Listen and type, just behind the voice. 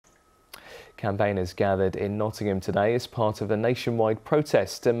Campaigners gathered in Nottingham today as part of a nationwide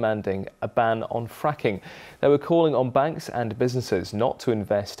protest demanding a ban on fracking. They were calling on banks and businesses not to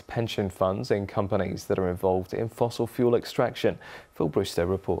invest pension funds in companies that are involved in fossil fuel extraction. Phil Brewster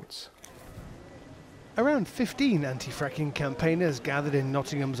reports. Around 15 anti-fracking campaigners gathered in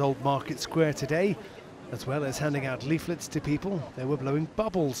Nottingham's Old Market Square today. As well as handing out leaflets to people, they were blowing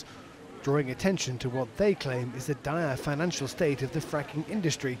bubbles, drawing attention to what they claim is the dire financial state of the fracking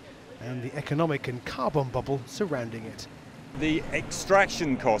industry and the economic and carbon bubble surrounding it. The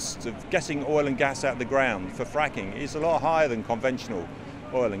extraction costs of getting oil and gas out of the ground for fracking is a lot higher than conventional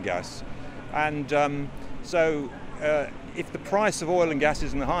oil and gas. And if the price of oil and gas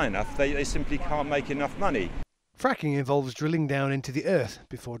isn't high enough, they simply can't make enough money. Fracking involves drilling down into the earth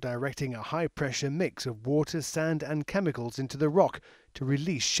before directing a high-pressure mix of water, sand and chemicals into the rock to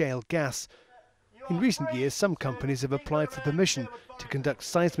release shale gas. In recent years, some companies have applied for permission to conduct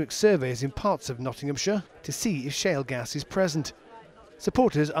seismic surveys in parts of Nottinghamshire to see if shale gas is present.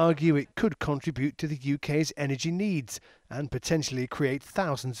 Supporters argue it could contribute to the UK's energy needs and potentially create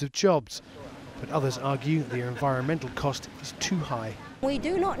thousands of jobs. But others argue the environmental cost is too high. We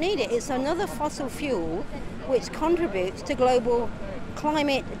do not need it. It's another fossil fuel which contributes to global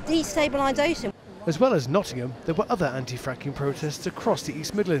climate destabilisation. As well as Nottingham, there were other anti-fracking protests across the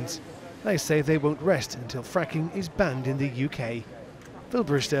East Midlands. They say they won't rest until fracking is banned in the UK. Phil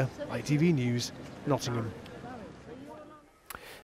Brewster, ITV News, Nottingham.